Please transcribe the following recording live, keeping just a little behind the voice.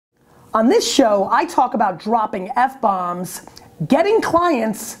On this show, I talk about dropping F-bombs, getting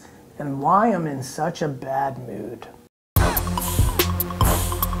clients, and why I'm in such a bad mood.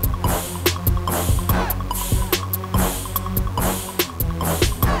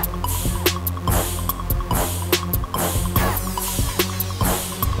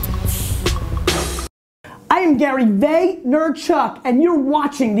 I am Gary Vaynerchuk, and you're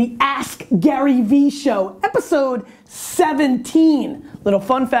watching the Ask GaryVee show, episode 17. Little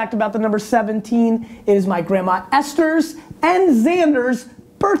fun fact about the number 17, it is my grandma Esther's and Xander's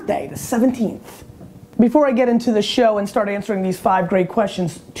birthday, the 17th. Before I get into the show and start answering these 5 great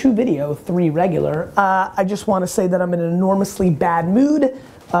questions, 2 video, 3 regular, I just want to say that I'm in an enormously bad mood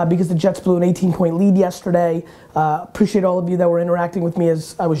because the Jets blew an 18-point lead yesterday. Appreciate all of you that were interacting with me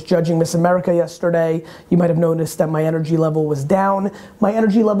as I was judging Miss America yesterday. You might have noticed that my energy level was down. My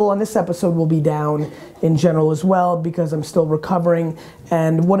energy level on this episode will be down in general as well because I'm still recovering.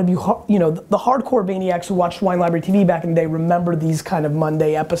 And one of you, the hardcore Vayniacs who watched Wine Library TV back in the day remember these kind of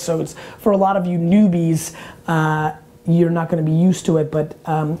Monday episodes. For a lot of you newbies, you're not going to be used to it, but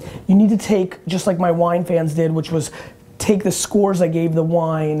you need to take, just like my wine fans did, which was take the scores I gave the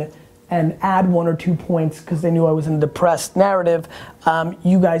wine and add 1 or 2 points because they knew I was in a depressed narrative.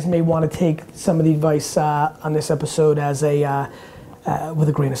 You guys may want to take some of the advice on this episode as with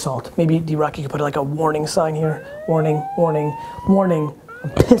a grain of salt. Maybe D-Rock, you could put like a warning sign here. Warning, warning, warning. I'm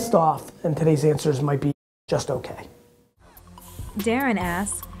pissed off, and today's answers might be just okay. Darren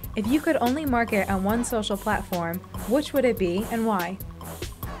asks, if you could only market on one social platform, which would it be and why?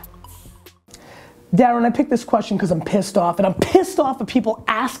 Darren, I picked this question because I'm pissed off, and I'm pissed off of people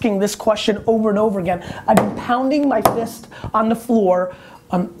asking this question over and over again. I've been pounding my fist on the floor,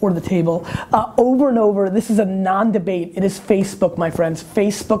 or the table, over and over. This is a non-debate. It is Facebook, my friends.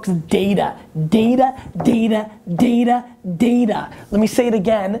 Facebook's data. Data, data, data, data. Let me say it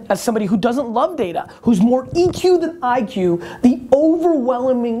again as somebody who doesn't love data, who's more EQ than IQ, the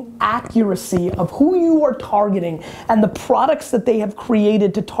overwhelming accuracy of who you are targeting and the products that they have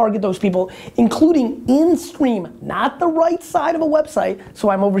created to target those people, including in-stream, not the right side of a website. So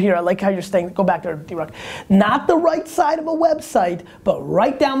I'm over here, I like how you're staying, go back there, D-Rock. Not the right side of a website, but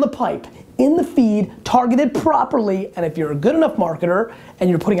right down the pipe, in the feed, targeted properly, and if you're a good enough marketer and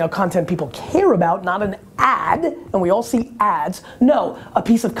you're putting out content people care about, not an ad, and we all see ads, no, a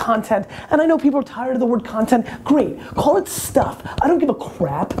piece of content, and I know people are tired of the word content, great, call it stuff, I don't give a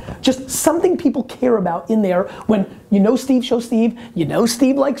crap, just something people care about in there when you know Steve, show Steve, you know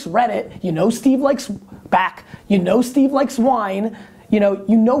Steve likes Reddit, you know Steve likes back, you know Steve likes wine, you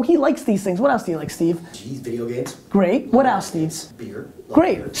know he likes these things. What else do you like, Steve? Jeez, video games. Great. What else, Steve? Beer.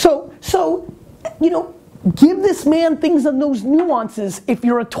 Great. Beer. So, give this man things on those nuances if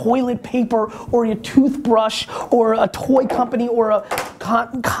you're a toilet paper or a toothbrush or a toy company or a,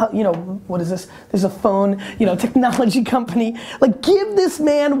 what is this? There's a phone, technology company. Like, give this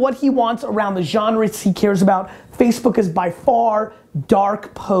man what he wants around the genres he cares about. Facebook is by far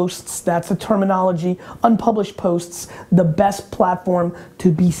dark posts, that's a terminology, unpublished posts, the best platform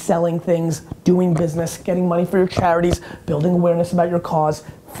to be selling things, doing business, getting money for your charities, building awareness about your cause.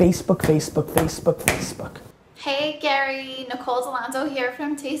 Facebook, Facebook, Facebook, Facebook. Hey Gary, Nicole Alonso here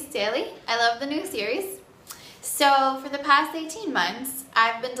from Taste Daily. I love the new series. So for the past 18 months,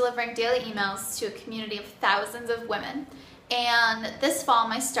 I've been delivering daily emails to a community of thousands of women. And this fall,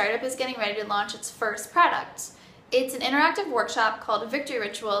 my startup is getting ready to launch its first product. It's an interactive workshop called Victory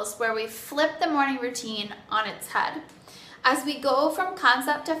Rituals where we flip the morning routine on its head. As we go from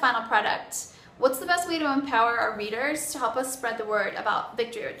concept to final product, what's the best way to empower our readers to help us spread the word about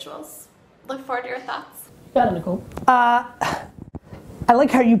Victory Rituals? Look forward to your thoughts. Got it, Nicole. I like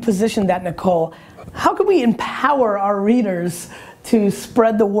how you positioned that, Nicole. How can we empower our readers to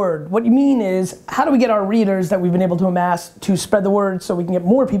spread the word? What you mean is, how do we get our readers that we've been able to amass to spread the word so we can get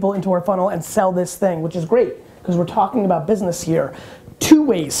more people into our funnel and sell this thing, which is great. Because we're talking about business here. 2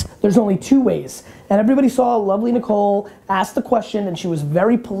 ways, there's only 2 ways. And everybody saw lovely Nicole ask the question and she was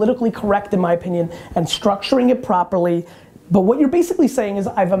very politically correct in my opinion and structuring it properly. But what you're basically saying is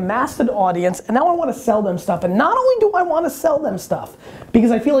I've amassed an audience and now I want to sell them stuff. And not only do I want to sell them stuff, because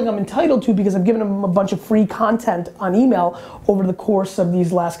I feel like I'm entitled to because I've given them a bunch of free content on email over the course of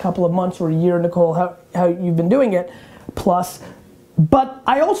these last couple of months or a year, Nicole, how you've been doing it, plus. But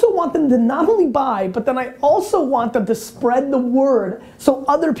I also want them to not only buy, but then I also want them to spread the word so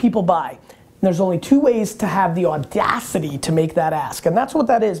other people buy. And there's only 2 ways to have the audacity to make that ask. And that's what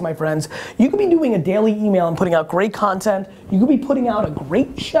that is, my friends. You could be doing a daily email and putting out great content. You could be putting out a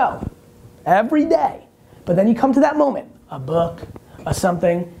great show every day. But then you come to that moment, a book, a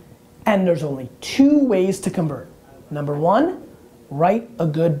something, and there's only 2 ways to convert. Number 1, write a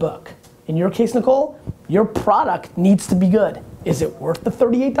good book. In your case, Nicole, your product needs to be good. Is it worth the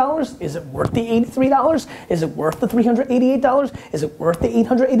 $38? Is it worth the $83? Is it worth the $388? Is it worth the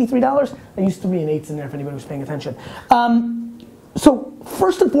 $883? I used 3 and 8s in there if anybody was paying attention. So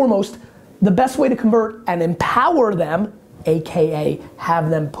first and foremost, the best way to convert and empower them, AKA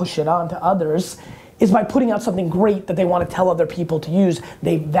have them push it on to others, is by putting out something great that they want to tell other people to use.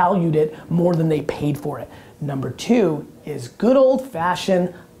 They valued it more than they paid for it. Number 2 is good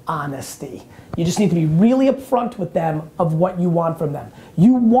old-fashioned honesty. You just need to be really upfront with them of what you want from them.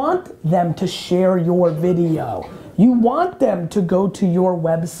 You want them to share your video. You want them to go to your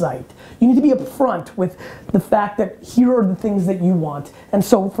website. You need to be upfront with the fact that here are the things that you want. And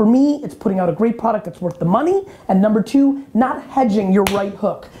so for me, it's putting out a great product that's worth the money. And number 2, not hedging your right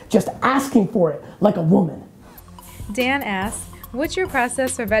hook, just asking for it like a woman. Dan asks, what's your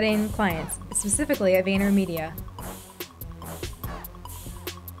process for vetting clients, specifically at Vaynermedia?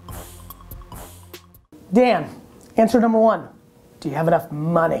 Dan, answer number 1, do you have enough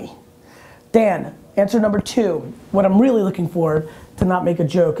money? Dan, answer number 2, what I'm really looking for, to not make a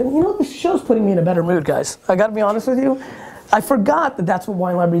joke, and you know, this show's putting me in a better mood, guys. I gotta be honest with you. I forgot that that's what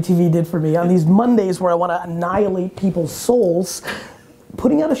Wine Library TV did for me. On these Mondays where I wanna annihilate people's souls,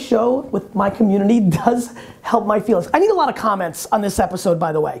 putting out a show with my community does help my feelings. I need a lot of comments on this episode,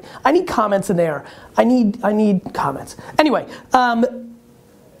 by the way. I need comments in there. I need comments. Anyway,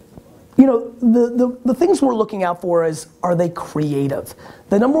 you know, the things we're looking out for is, are they creative?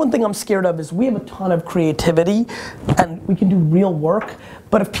 The number 1 thing I'm scared of is we have a ton of creativity and we can do real work,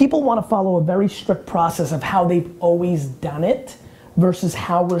 but if people want to follow a very strict process of how they've always done it versus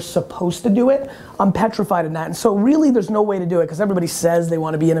how we're supposed to do it, I'm petrified in that. And so really there's no way to do it because everybody says they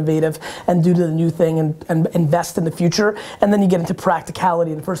want to be innovative and do the new thing and invest in the future, and then you get into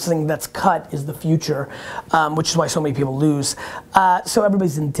practicality and the first thing that's cut is the future, which is why so many people lose. So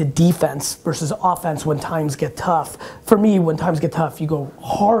everybody's into defense versus offense when times get tough. For me, when times get tough, you go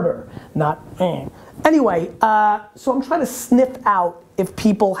harder, not Anyway, so I'm trying to sniff out if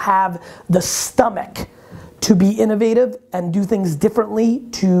people have the stomach to be innovative and do things differently,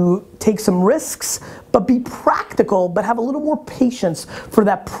 to take some risks, but be practical, but have a little more patience for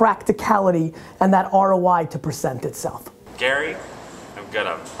that practicality and that ROI to present itself. Gary, I've got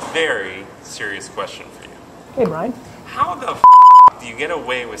a very serious question for you. Hey, Brian. How the do you get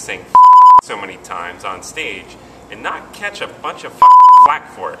away with saying so many times on stage and not catch a bunch of flack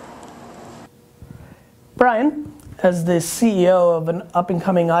for it? Brian, as the CEO of an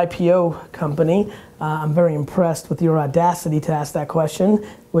up-and-coming IPO company, I'm very impressed with your audacity to ask that question,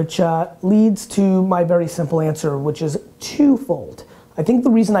 which leads to my very simple answer, which is twofold. I think the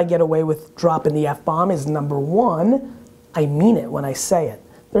reason I get away with dropping the F-bomb is number 1, I mean it when I say it.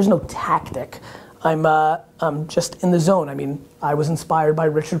 There's no tactic. I'm just in the zone. I mean, I was inspired by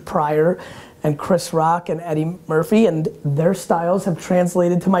Richard Pryor and Chris Rock and Eddie Murphy, and their styles have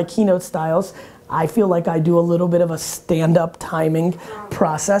translated to my keynote styles. I feel like I do a little bit of a stand-up timing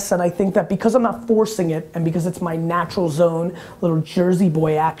process, and I think that because I'm not forcing it and because it's my natural zone, little Jersey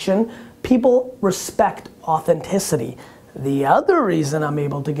boy action, people respect authenticity. The other reason I'm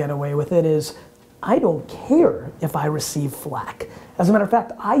able to get away with it is I don't care if I receive flack. As a matter of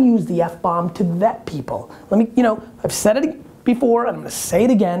fact, I use the F-bomb to vet people. I've said it before and I'm gonna say it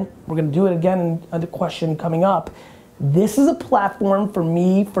again. We're gonna do it again in the question coming up. This is a platform for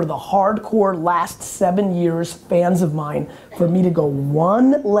me, for the hardcore last 7 years fans of mine, for me to go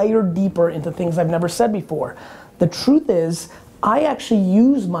 1 layer deeper into things I've never said before. The truth is, I actually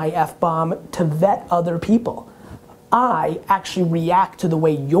use my F-bomb to vet other people. I actually react to the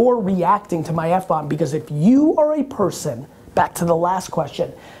way you're reacting to my F-bomb, because if you are a person, back to the last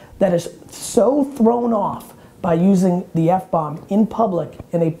question, that is so thrown off by using the F-bomb in public,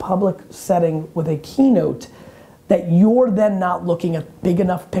 in a public setting with a keynote, that you're then not looking at big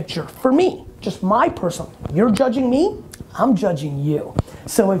enough picture. For me, just my personal, you're judging me, I'm judging you.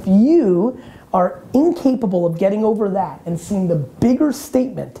 So if you are incapable of getting over that and seeing the bigger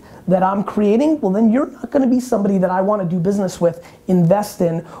statement that I'm creating, well then you're not gonna be somebody that I wanna do business with, invest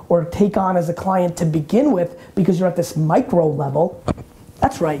in, or take on as a client to begin with, because you're at this micro level.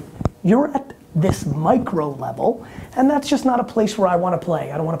 That's right, you're at this micro level, and that's just not a place where I wanna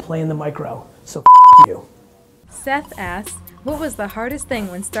play. I don't wanna play in the micro, so you. Seth asks, what was the hardest thing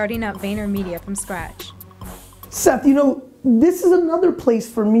when starting up Vaynermedia from scratch? Seth, this is another place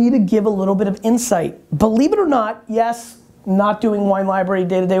for me to give a little bit of insight. Believe it or not, yes, not doing Wine Library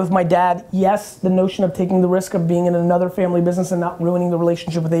day to day with my dad. Yes, the notion of taking the risk of being in another family business and not ruining the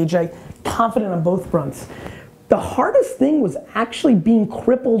relationship with AJ. Confident on both fronts. The hardest thing was actually being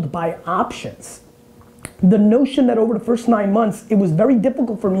crippled by options. the notion that over the first 9 months, it was very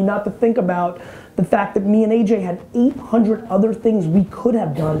difficult for me not to think about the fact that me and AJ had 800 other things we could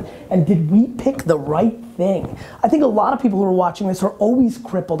have done, and did we pick the right thing? I think a lot of people who are watching this are always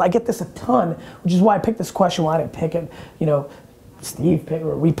crippled. I get this a ton, which is why I picked this question. Well, I didn't pick it, you know, Steve picked,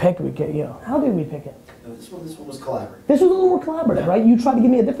 or we picked, you know, how did we pick it? No, this one was collaborative. This was a little more collaborative, right? You tried to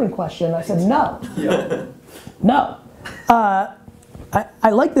give me a different question, I said no. Yeah. No. I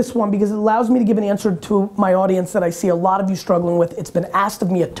like this one because it allows me to give an answer to my audience that I see a lot of you struggling with. It's been asked of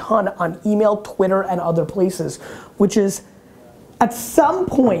me a ton on email, Twitter, and other places, which is, at some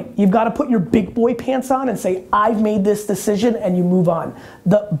point, you've got to put your big boy pants on and say, I've made this decision, and you move on.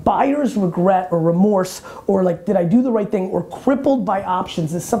 The buyer's regret or remorse, or like, did I do the right thing, or crippled by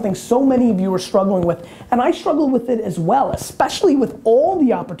options is something so many of you are struggling with. And I struggle with it as well, especially with all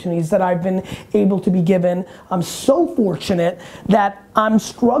the opportunities that I've been able to be given. I'm so fortunate that I'm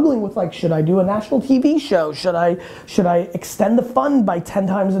struggling with, like, should I do a national TV show? Should I extend the fund by 10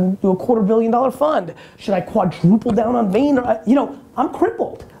 times and do a $250 million fund? Should I quadruple down on Vayner? You know, I'm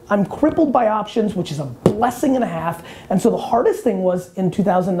crippled. I'm crippled by options, which is a blessing and a half. And so the hardest thing was in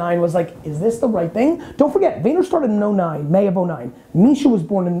 2009 was like, is this the right thing? Don't forget, Vayner started in 09, May of 09. Misha was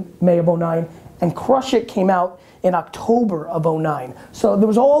born in May of 09, and Crush It came out in October of 09. So there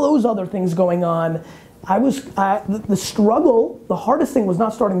was all those other things going on. The struggle, the hardest thing was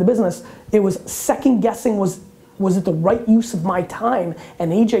not starting the business. It was second guessing, was it the right use of my time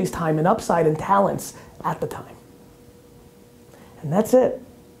and AJ's time and upside and talents at the time? And that's it.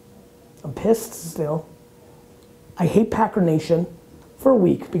 I'm pissed still. I hate Packer Nation for a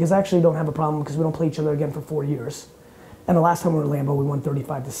week because I actually don't have a problem because we don't play each other again for 4 years. And the last time we were in Lambeau, we won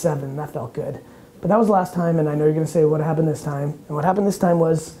 35-7, and that felt good. But that was the last time, and I know you're gonna say, what happened this time? And what happened this time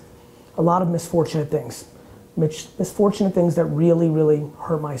was a lot of misfortunate things. Misfortunate things that really, really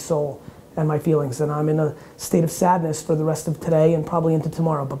hurt my soul and my feelings. And I'm in a state of sadness for the rest of today and probably into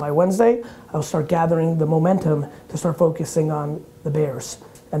tomorrow. But by Wednesday, I'll start gathering the momentum to start focusing on the Bears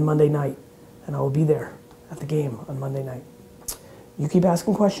and Monday night. And I will be there at the game on Monday night. You keep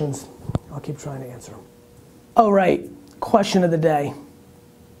asking questions, I'll keep trying to answer them. All right, question of the day.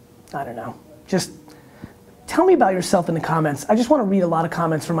 I don't know, just tell me about yourself in the comments. I just want to read a lot of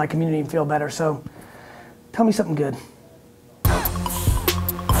comments from my community and feel better, so tell me something good.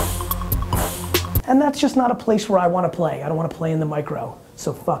 And that's just not a place where I want to play. I don't want to play in the micro,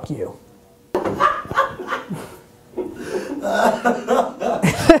 so fuck you.